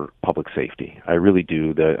deter public safety. I really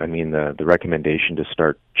do. The recommendation to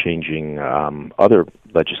start changing other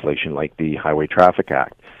legislation like the Highway Traffic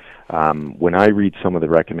Act. When I read some of the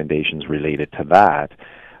recommendations related to that,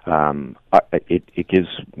 it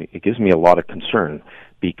gives me a lot of concern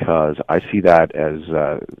because I see that as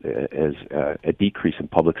a decrease in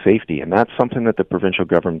public safety, and that's something that the provincial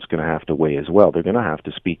government's going to have to weigh as well. They're going to have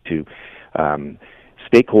to speak to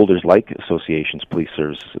stakeholders like associations, police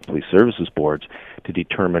services boards, to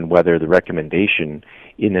determine whether the recommendation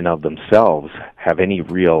in and of themselves have any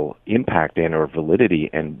real impact and or validity,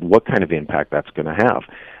 and what kind of impact that's going to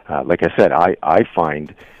have. Like I said, I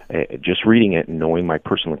find just reading it and knowing my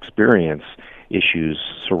personal experience, issues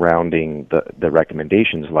surrounding the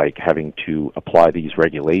recommendations, like having to apply these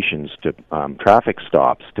regulations to traffic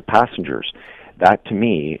stops to passengers. That to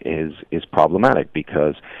me is problematic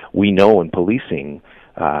because we know in policing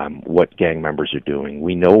what gang members are doing.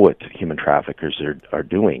 We know what human traffickers are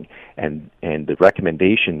doing, and the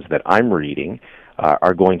recommendations that I'm reading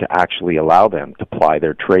are going to actually allow them to ply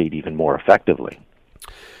their trade even more effectively.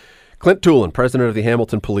 Clint Twolan, president of the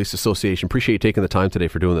Hamilton Police Association. Appreciate you taking the time today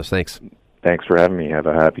for doing this. Thanks. Thanks for having me. Have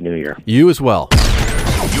a happy New Year. You as well.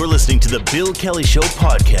 You're listening to the Bill Kelly Show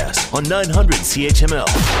podcast on 900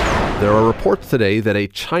 CHML. There are reports today that a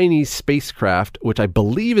Chinese spacecraft, which I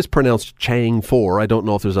believe is pronounced Chang 4, I don't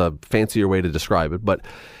know if there's a fancier way to describe it, but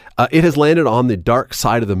It has landed on the dark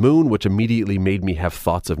side of the moon, which immediately made me have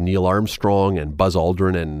thoughts of Neil Armstrong and Buzz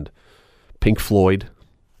Aldrin and Pink Floyd.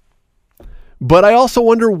 But I also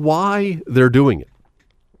wonder why they're doing it.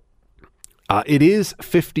 It is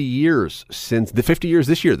 50 years since, the 50 years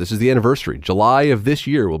this year, this is the anniversary. July of this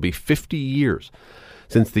year will be 50 years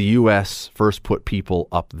since the U.S. first put people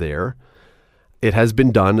up there. It has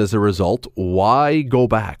been done as a result. Why go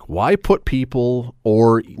back? Why put people,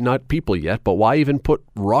 or not people yet, but why even put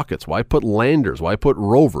rockets? Why put landers? Why put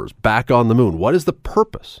rovers back on the moon? What is the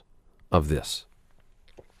purpose of this?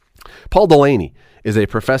 Paul Delaney is a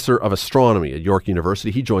professor of astronomy at York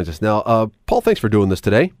University. He joins us now. Paul, thanks for doing this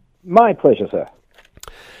today. My pleasure, sir.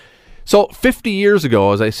 So 50 years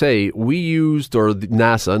ago, as I say, we used, or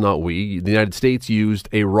NASA, not we, the United States used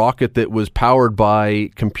a rocket that was powered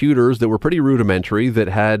by computers that were pretty rudimentary, that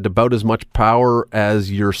had about as much power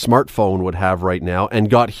as your smartphone would have right now, and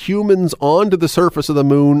got humans onto the surface of the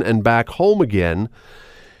moon and back home again.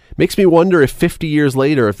 Makes me wonder if 50 years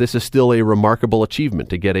later, if this is still a remarkable achievement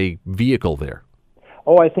to get a vehicle there.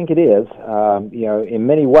 Oh, I think it is. In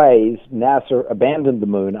many ways, NASA abandoned the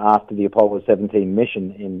moon after the Apollo 17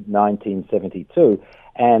 mission in 1972,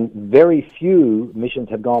 and very few missions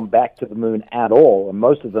have gone back to the moon at all, and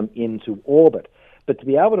most of them into orbit. But to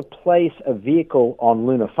be able to place a vehicle on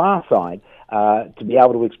lunar far side, to be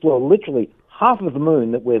able to explore literally half of the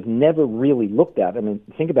moon that we've never really looked at. I mean,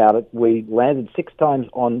 think about it. We landed 6 times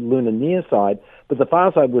on lunar near side, but the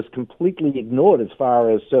far side was completely ignored as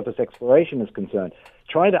far as surface exploration is concerned.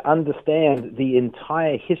 Trying to understand the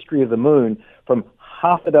entire history of the moon from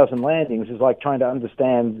half a dozen landings is like trying to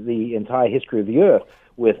understand the entire history of the Earth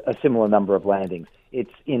with a similar number of landings.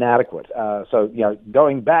 It's inadequate.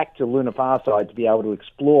 Going back to lunar far side to be able to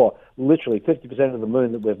explore literally 50% of the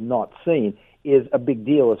moon that we've not seen is a big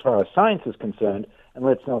deal as far as science is concerned. And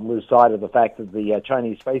let's not lose sight of the fact that the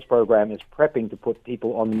Chinese space program is prepping to put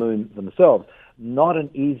people on the moon themselves. Not an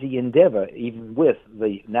easy endeavor, even with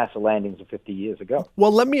the NASA landings of 50 years ago.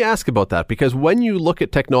 Well, let me ask about that, because when you look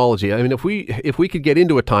at technology, I mean, if we could get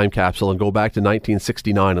into a time capsule and go back to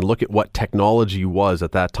 1969 and look at what technology was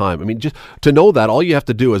at that time, I mean, just to know that, all you have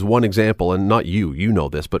to do is one example, and not you know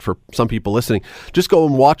this, but for some people listening, just go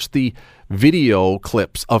and watch the video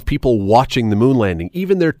clips of people watching the moon landing,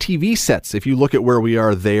 even their TV sets. If you look at where we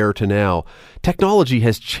are there to now, technology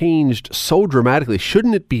has changed so dramatically.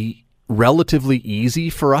 Shouldn't it be relatively easy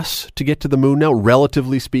for us to get to the moon now,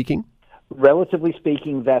 relatively speaking? Relatively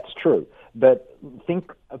speaking, that's true. But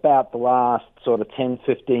think about the last sort of 10,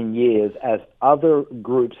 15 years as other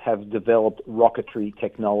groups have developed rocketry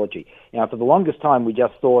technology. Now, for the longest time, we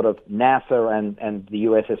just thought of NASA and the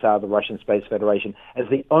USSR, the Russian Space Federation, as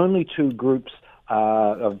the only 2 groups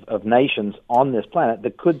of nations on this planet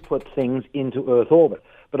that could put things into Earth orbit.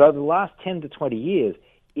 But over the last 10 to 20 years,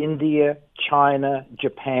 India, China,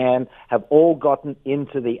 Japan have all gotten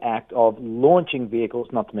into the act of launching vehicles,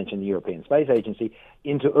 not to mention the European Space Agency,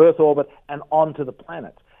 into Earth orbit and onto the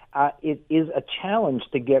planet. It is a challenge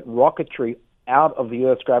to get rocketry out of the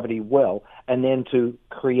Earth's gravity well, and then to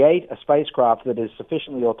create a spacecraft that is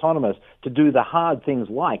sufficiently autonomous to do the hard things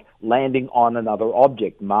like landing on another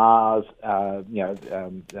object, Mars,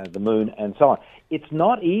 the moon, and so on. It's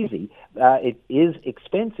not easy. It is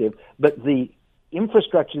expensive, but the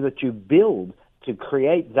infrastructure that you build to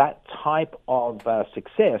create that type of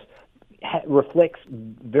success reflects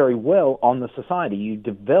very well on the society. You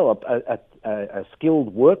develop a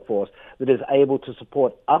skilled workforce that is able to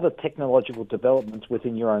support other technological developments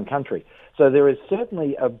within your own country. So there is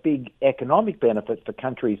certainly a big economic benefit for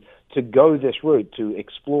countries to go this route, to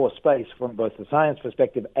explore space from both the science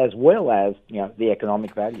perspective as well as the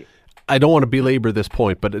economic value. I don't want to belabor this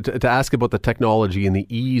point, but to ask about the technology and the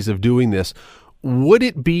ease of doing this, would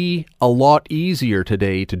it be a lot easier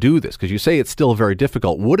today to do this? Because you say it's still very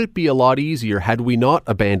difficult. Would it be a lot easier had we not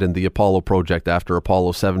abandoned the Apollo project after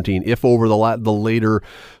Apollo 17, if over the later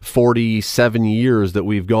 47 years that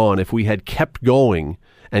we've gone, if we had kept going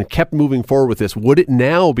and kept moving forward with this, would it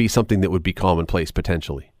now be something that would be commonplace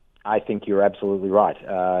potentially? I think you're absolutely right.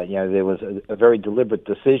 There was a very deliberate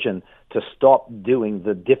decision to stop doing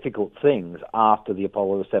the difficult things after the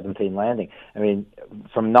Apollo 17 landing. I mean,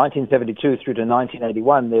 from 1972 through to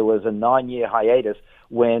 1981, there was a 9-year hiatus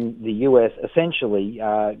when the U.S. essentially,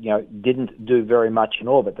 didn't do very much in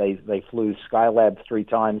orbit. They flew Skylab 3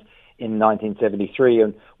 times in 1973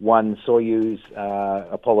 and one Soyuz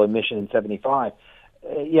Apollo mission in 75.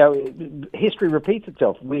 history repeats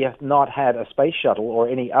itself. We have not had a space shuttle or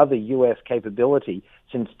any other U.S. capability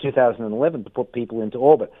since 2011 to put people into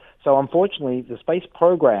orbit. So unfortunately, the space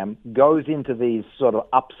program goes into these sort of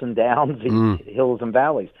ups and downs, these hills and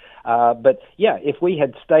valleys. But yeah, if we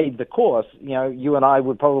had stayed the course, you and I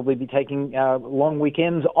would probably be taking long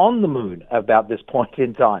weekends on the moon about this point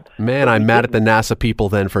in time. Man, I'm mad at the NASA people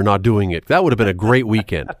then for not doing it. That would have been a great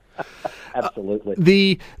weekend.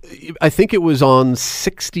 Absolutely. I think it was on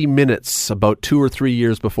 60 Minutes about 2 or 3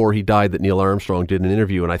 years before he died that Neil Armstrong did an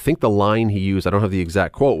interview, and I think the line he used, I don't have the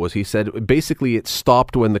exact quote, was he said basically it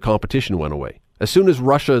stopped when the competition went away. As soon as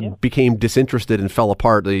Russia became disinterested and fell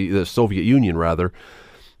apart, the Soviet Union rather,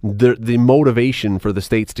 the motivation for the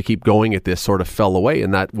states to keep going at this sort of fell away,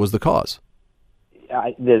 and that was the cause.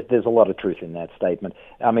 There's a lot of truth in that statement.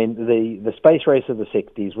 I mean, the space race of the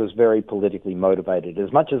 60s was very politically motivated.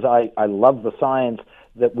 As much as I love the science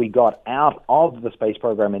that we got out of the space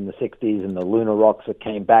program in the 60s and the lunar rocks that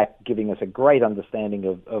came back, giving us a great understanding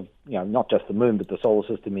of not just the moon, but the solar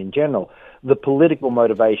system in general, the political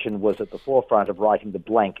motivation was at the forefront of writing the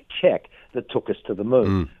blank check that took us to the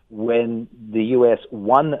moon. When the U.S.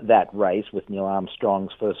 won that race with Neil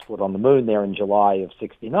Armstrong's first foot on the moon there in July of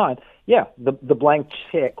 69, the blank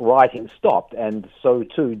check writing stopped, and so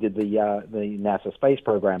too did the NASA space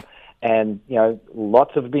program. And,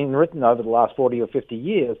 lots have been written over the last 40 or 50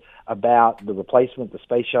 years about the replacement, the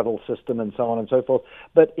space shuttle system, and so on and so forth.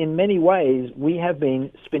 But in many ways, we have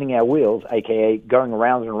been spinning our wheels, a.k.a. going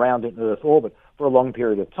around and around in Earth orbit, for a long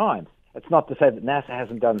period of time. It's not to say that NASA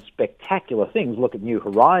hasn't done spectacular things. Look at New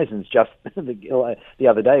Horizons just the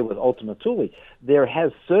other day with Ultima Thule. There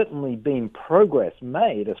has certainly been progress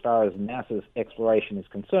made as far as NASA's exploration is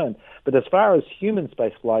concerned. But as far as human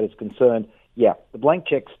spaceflight is concerned, the blank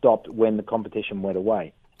check stopped when the competition went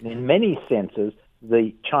away. And in many senses,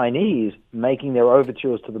 the Chinese making their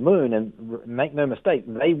overtures to the moon, and make no mistake,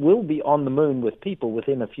 they will be on the moon with people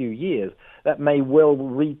within a few years. That may well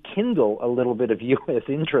rekindle a little bit of U.S.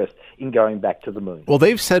 interest in going back to the moon. Well,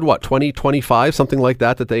 they've said, 2025, something like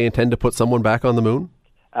that they intend to put someone back on the moon?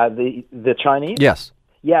 The Chinese? Yes.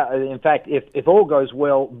 Yeah, in fact, if all goes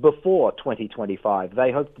well before 2025,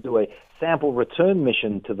 they hope to do a sample return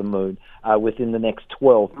mission to the moon within the next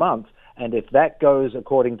 12 months. And if that goes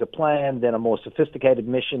according to plan, then a more sophisticated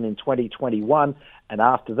mission in 2021. And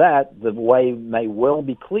after that, the way may well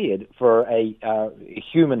be cleared for a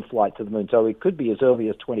human flight to the moon. So it could be as early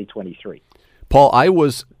as 2023. Paul, I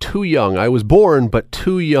was too young. I was born, but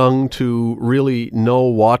too young to really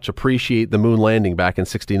watch, appreciate the moon landing back in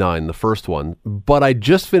 69, the first one. But I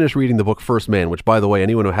just finished reading the book First Man, which, by the way,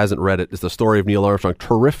 anyone who hasn't read it, is the story of Neil Armstrong.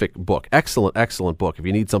 Terrific book. Excellent, excellent book if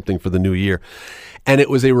you need something for the new year. And it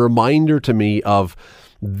was a reminder to me of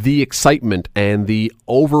the excitement and the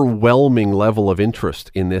overwhelming level of interest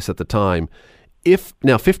in this at the time.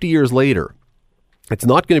 Now, 50 years later, it's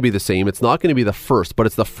not going to be the same. It's not going to be the first, but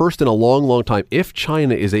it's the first in a long, long time. If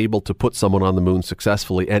China is able to put someone on the moon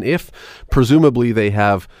successfully, and if presumably they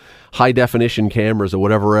have high-definition cameras or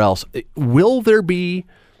whatever else, will there be,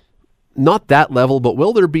 not that level, but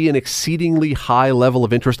will there be an exceedingly high level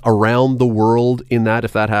of interest around the world in that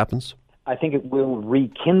if that happens? I think it will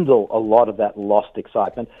rekindle a lot of that lost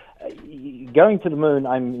excitement. Going to the moon,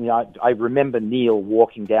 I remember Neil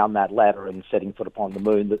walking down that ladder and setting foot upon the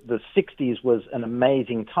moon. The 60s was an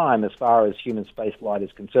amazing time as far as human spaceflight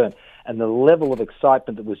is concerned. And the level of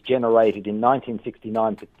excitement that was generated in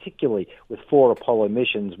 1969, particularly with 4 Apollo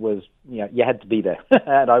missions, was, you had to be there.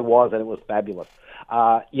 And I was, and it was fabulous.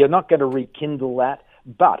 You're not going to rekindle that,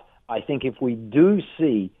 but I think if we do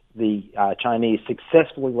see the Chinese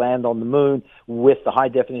successfully land on the moon with the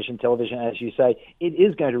high-definition television, as you say, it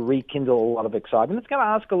is going to rekindle a lot of excitement. It's going to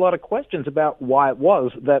ask a lot of questions about why it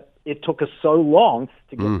was that it took us so long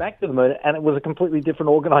to get back to the moon, and it was a completely different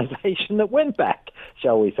organization that went back,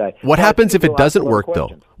 shall we say. What happens if it doesn't work, though?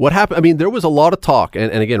 What happened? I mean, there was a lot of talk,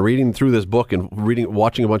 and again, reading through this book and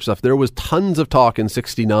watching a bunch of stuff, there was tons of talk in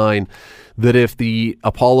 69 that if the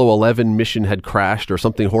Apollo 11 mission had crashed or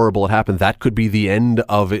something horrible had happened, that could be the end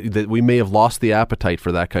of it, that we may have lost the appetite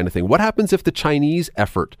for that kind of thing. What happens if the Chinese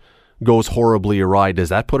effort goes horribly awry? Does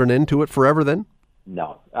that put an end to it forever then?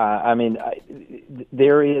 No.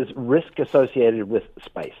 There is risk associated with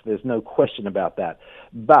space. There's no question about that.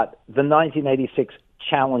 But the 1986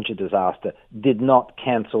 Challenger disaster did not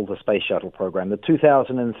cancel the space shuttle program. The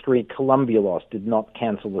 2003 Columbia loss did not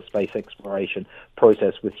cancel the space exploration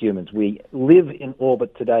process with humans. We live in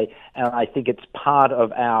orbit today, and I think it's part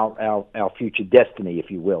of our future destiny, if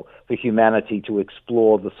you will, for humanity to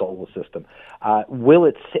explore the solar system. Will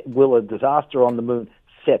a disaster on the moon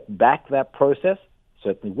set back that process?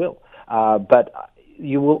 Certainly will. But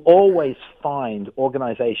you will always find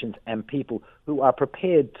organizations and people who are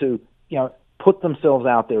prepared to, put themselves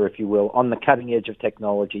out there, if you will, on the cutting edge of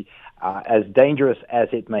technology, as dangerous as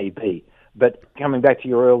it may be. But coming back to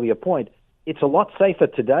your earlier point, it's a lot safer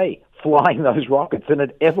today flying those rockets than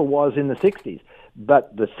it ever was in the 60s.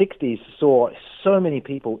 But the 60s saw so many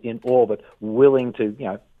people in orbit willing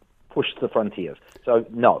to, push the frontiers. So,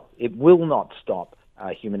 no, it will not stop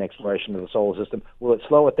human exploration of the solar system. Will it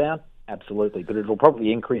slow it down? Absolutely. But it will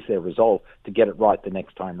probably increase their resolve to get it right the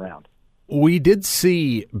next time round. We did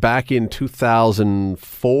see back in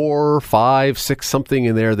 2004, 5, 6, something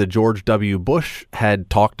in there that George W. Bush had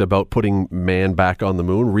talked about putting man back on the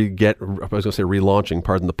moon, relaunching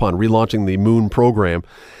the moon program.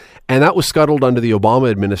 And that was scuttled under the Obama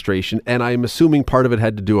administration. And I'm assuming part of it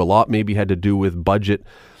had to do with budget.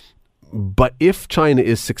 But if China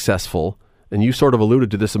is successful, and you sort of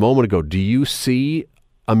alluded to this a moment ago, do you see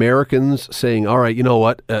Americans saying, all right, you know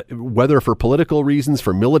what, whether for political reasons,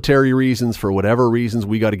 for military reasons, for whatever reasons,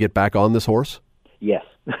 we got to get back on this horse? Yes.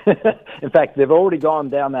 In fact, they've already gone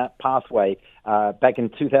down that pathway. Back in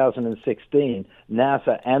 2016,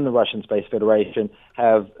 NASA and the Russian Space Federation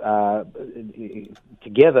have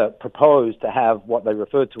together proposed to have what they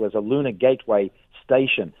refer to as a lunar gateway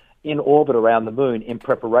station in orbit around the moon in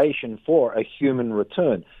preparation for a human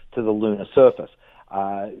return to the lunar surface.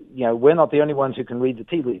 We're not the only ones who can read the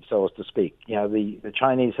tea leaves, so as to speak. The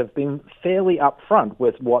Chinese have been fairly upfront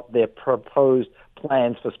with what their proposed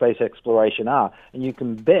plans for space exploration are, and you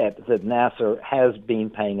can bet that NASA has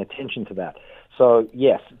been paying attention to that. So,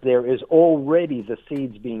 yes, there is already the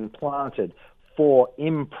seeds being planted for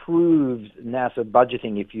improved NASA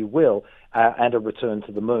budgeting, if you will, and a return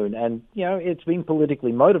to the moon. And, it's been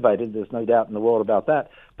politically motivated. There's no doubt in the world about that.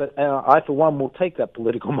 But I, for one, will take that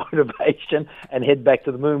political motivation and head back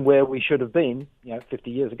to the moon where we should have been, 50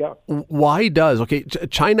 years ago. Why does,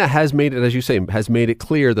 China has made it, as you say, has made it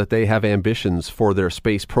clear that they have ambitions for their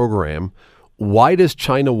space program. Why does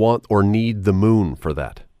China want or need the moon for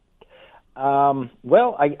that?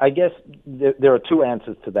 I guess there are two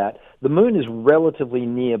answers to that. The moon is relatively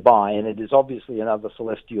nearby, and it is obviously another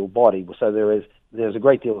celestial body, so there's a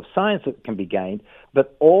great deal of science that can be gained,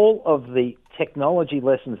 but all of the technology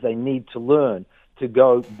lessons they need to learn to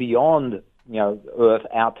go beyond, Earth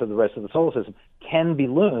out to the rest of the solar system can be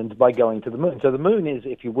learned by going to the moon. So the moon is,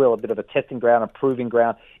 if you will, a bit of a testing ground, a proving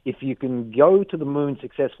ground. If you can go to the moon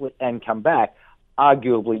successfully and come back,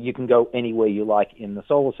 arguably you can go anywhere you like in the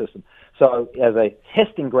solar system. So as a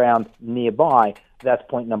testing ground nearby, that's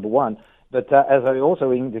point number one. But as I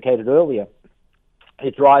also indicated earlier,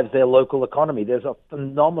 it drives their local economy. There's a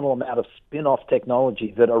phenomenal amount of spin-off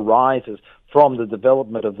technology that arises from the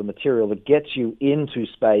development of the material that gets you into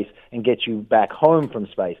space and gets you back home from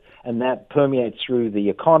space. And that permeates through the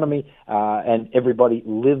economy, and everybody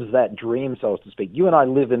lives that dream, so to speak. You and I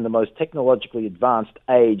live in the most technologically advanced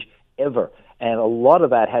age ever. And a lot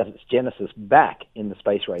of that has its genesis back in the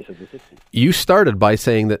space race of the 60s. You started by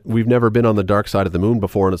saying that we've never been on the dark side of the moon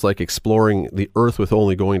before, and it's like exploring the Earth with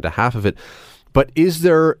only going to half of it. But is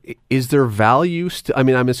there value?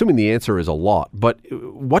 I'm assuming the answer is a lot. But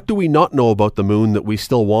what do we not know about the moon that we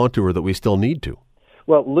still want to or that we still need to?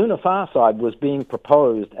 Well, lunar farside was being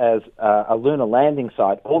proposed as a lunar landing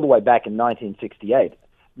site all the way back in 1968.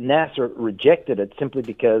 NASA rejected it simply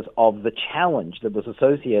because of the challenge that was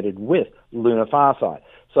associated with lunar farside.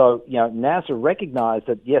 So, NASA recognized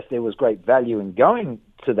that, yes, there was great value in going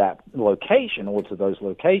to that location or to those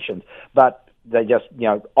locations, but they just,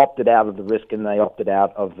 opted out of the risk and they opted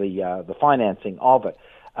out of the financing of it.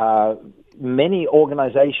 Many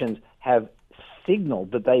organizations have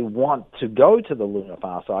signaled that they want to go to the lunar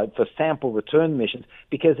farside for sample return missions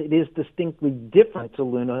because it is distinctly different to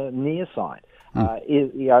lunar near side.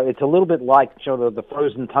 It's a little bit like sort of the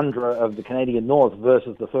frozen tundra of the Canadian North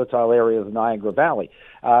versus the fertile areas of Niagara Valley.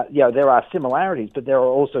 There are similarities, but there are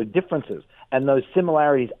also differences. And those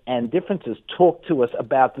similarities and differences talk to us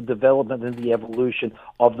about the development and the evolution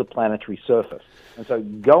of the planetary surface. And so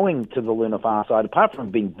going to the lunar far side, apart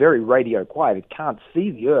from being very radio quiet, it can't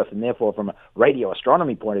see the Earth, and therefore from a radio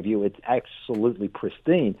astronomy point of view, it's absolutely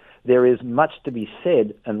pristine. There is much to be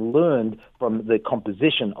said and learned from the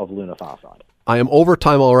composition of lunar far side. I am over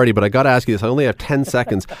time already, but I got to ask you this. I only have 10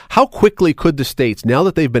 seconds. How quickly could the states, now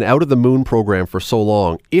that they've been out of the moon program for so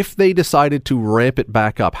long, if they decided to ramp it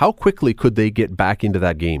back up, how quickly could they get back into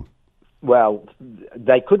that game? Well,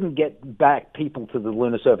 they couldn't get back people to the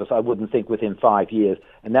lunar surface, I wouldn't think, within 5 years,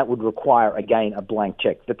 and that would require, again, a blank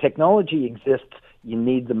check. The technology exists. You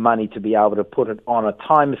need the money to be able to put it on a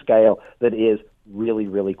time scale that is really,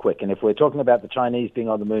 really quick. And if we're talking about the Chinese being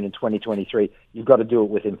on the moon in 2023, you've got to do it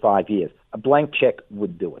within 5 years. A blank check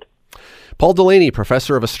would do it. Paul Delaney,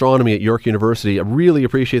 professor of astronomy at York University. I really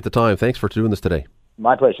appreciate the time. Thanks for doing this today.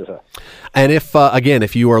 My pleasure, sir. And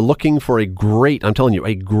if you are looking for a great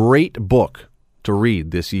book to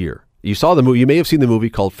read this year, you saw the movie, you may have seen the movie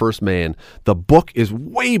called First Man. The book is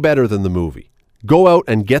way better than the movie. Go out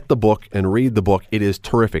and get the book and read the book. It is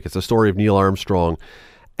terrific. It's the story of Neil Armstrong,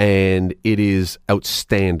 and it is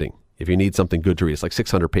outstanding. If you need something good to read, it's like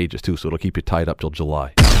 600 pages too, so it'll keep you tied up till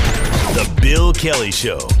July. The Bill Kelly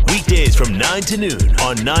Show, weekdays from 9 to noon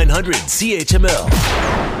on 900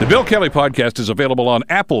 CHML. The Bill Kelly Podcast is available on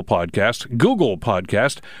Apple Podcast, Google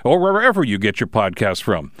Podcast, or wherever you get your podcasts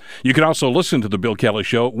from. You can also listen to The Bill Kelly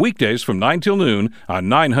Show weekdays from 9 till noon on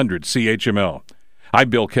 900 CHML. I'm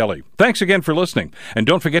Bill Kelly. Thanks again for listening. And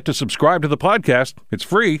don't forget to subscribe to the podcast. It's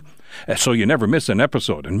free, so you never miss an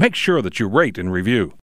episode. And make sure that you rate and review.